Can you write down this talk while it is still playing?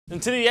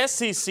Into the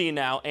SEC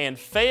now, and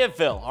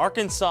Fayetteville,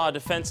 Arkansas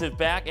defensive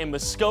back and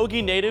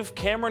Muskogee native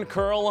Kamren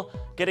Curl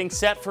getting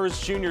set for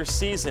his junior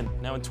season.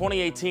 Now in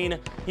 2018,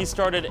 he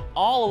started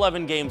all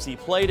 11 games he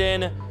played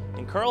in,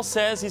 and Curl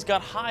says he's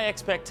got high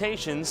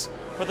expectations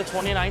for the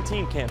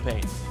 2019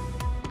 campaign.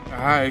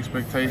 High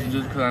expectations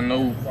just because I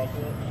know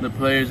the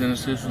players in the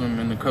system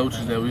and the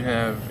coaches that we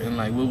have and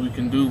like what we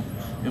can do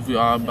if we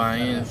all buy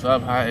in. So I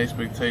have high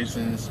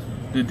expectations.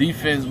 The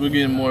defense, we're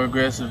getting more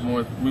aggressive,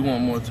 we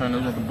want more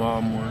turnovers, we want the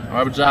ball more.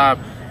 Our job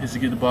is to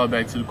get the ball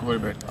back to the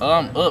quarterback.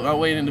 I'm up, I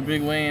weighed in the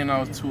big weigh-in, I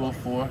was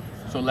 204.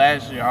 So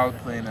last year I was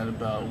playing at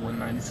about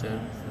 197.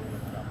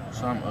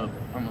 So I'm up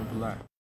a lot.